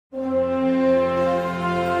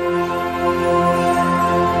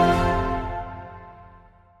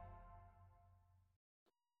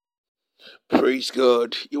Praise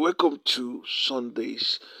God. You're welcome to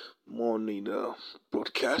Sunday's morning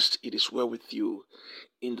broadcast. It is well with you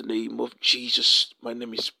in the name of Jesus. My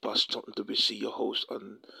name is Pastor Ndobisi, your host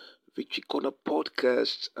on Victory Corner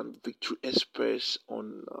podcast and Victory Express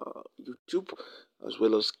on YouTube, as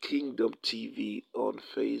well as Kingdom TV on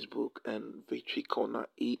Facebook and Victory Corner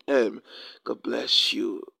EM. God bless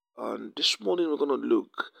you. And this morning we're going to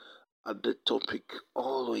look at the topic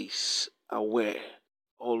always aware.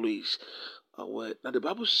 Always aware. Now the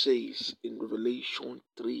Bible says in Revelation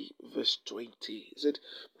 3 verse 20, it said,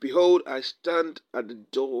 Behold, I stand at the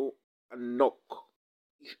door and knock.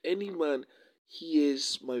 If any man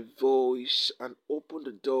hears my voice and open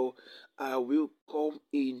the door, I will come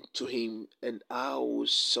in to him and I will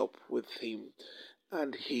sup with him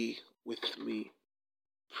and he with me.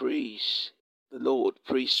 Praise the Lord.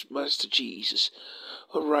 Praise Master Jesus.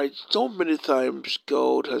 Alright, so many times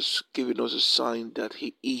God has given us a sign that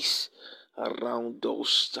He is around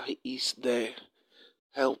us, that He is there,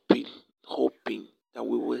 helping, hoping that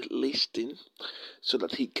we will listen so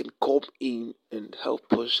that He can come in and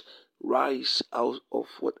help us rise out of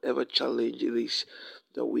whatever challenge it is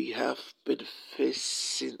that we have been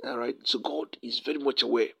facing. Alright, so God is very much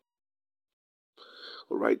aware,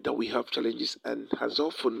 alright, that we have challenges and has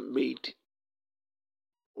often made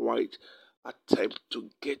right attempt to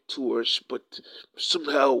get to us, but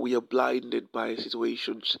somehow we are blinded by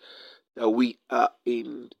situations that we are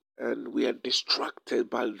in and we are distracted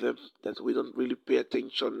by them, that we don't really pay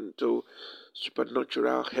attention to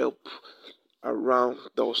supernatural help around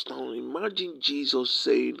us. Now imagine Jesus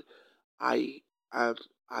saying, I am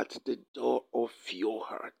at the door of your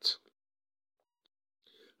heart.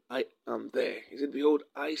 I am there. He said, Behold,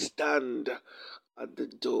 I stand at the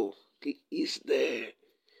door. He is there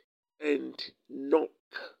and knock.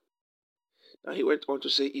 Now he went on to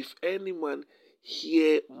say, If any man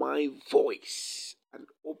hear my voice and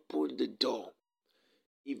open the door,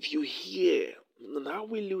 if you hear, and how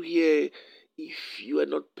will you hear if you are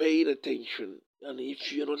not paying attention and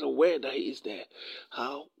if you are not aware that he is there?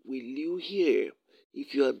 How will you hear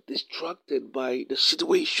if you are distracted by the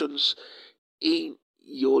situations in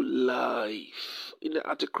your life?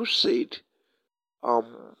 At the crusade,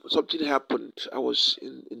 something happened. I was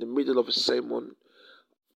in the middle of a sermon.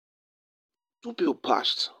 Two people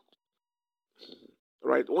passed.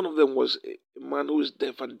 Right, one of them was a man who is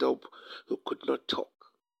deaf and dumb, who could not talk.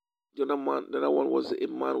 The other one was a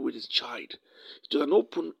man with his child. It was an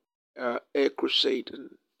open air crusade, and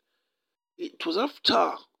it was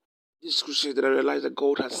after this crusade that I realized that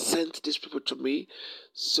God has sent these people to me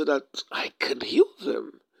so that I can heal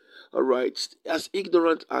them. All right, as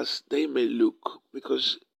ignorant as they may look,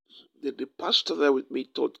 because the pastor there with me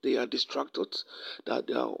thought they are distracted, that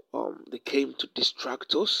they came to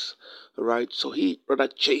distract us, right? So he rather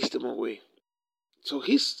chased them away. So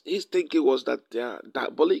his thinking was that they are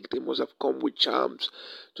diabolic. They must have come with charms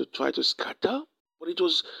to try to scatter. But it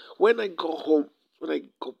was when I got home,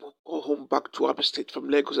 go home back to Upper State from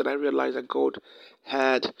Lagos, and I realized that God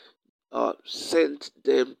had sent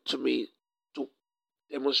them to me to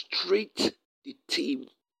demonstrate the theme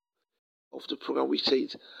of the program, which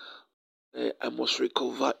says, I must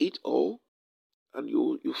recover it all, and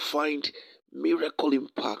you find miracle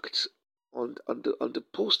impact on the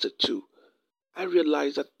poster too. I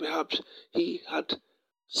realized that perhaps he had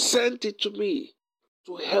sent it to me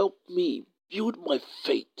to help me build my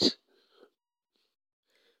faith,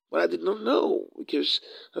 but I did not know because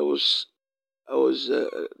I was I was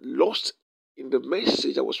lost in the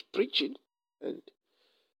message I was preaching, and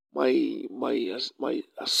my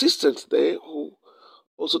assistant there who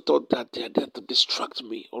also thought that they had to distract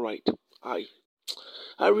me. All right, I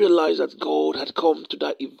I realized that God had come to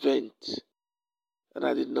that event and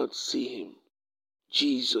I did not see him.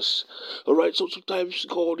 Jesus. All right, so sometimes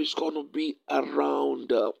God is going to be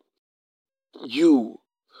around you,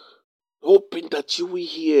 hoping that you will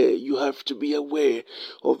hear. You have to be aware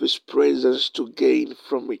of his presence to gain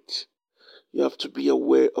from it. You have to be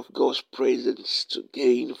aware of God's presence to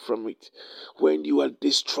gain from it. When you are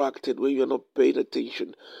distracted, when you are not paying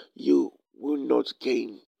attention, you will not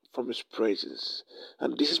gain from His presence.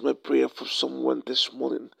 And this is my prayer for someone this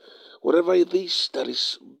morning. Whatever it is that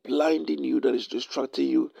is blinding you, that is distracting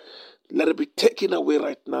you, let it be taken away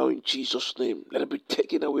right now in Jesus' name. Let it be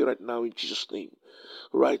taken away right now in Jesus' name.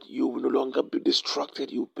 Right? You will no longer be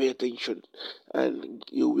distracted. You pay attention and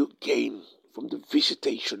you will gain from the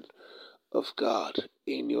visitation of God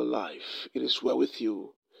in your life. It is well with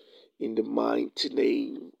you. In the mighty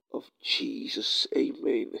name of Jesus.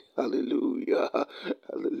 Amen. Hallelujah.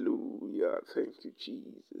 Hallelujah. Thank you,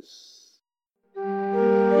 Jesus.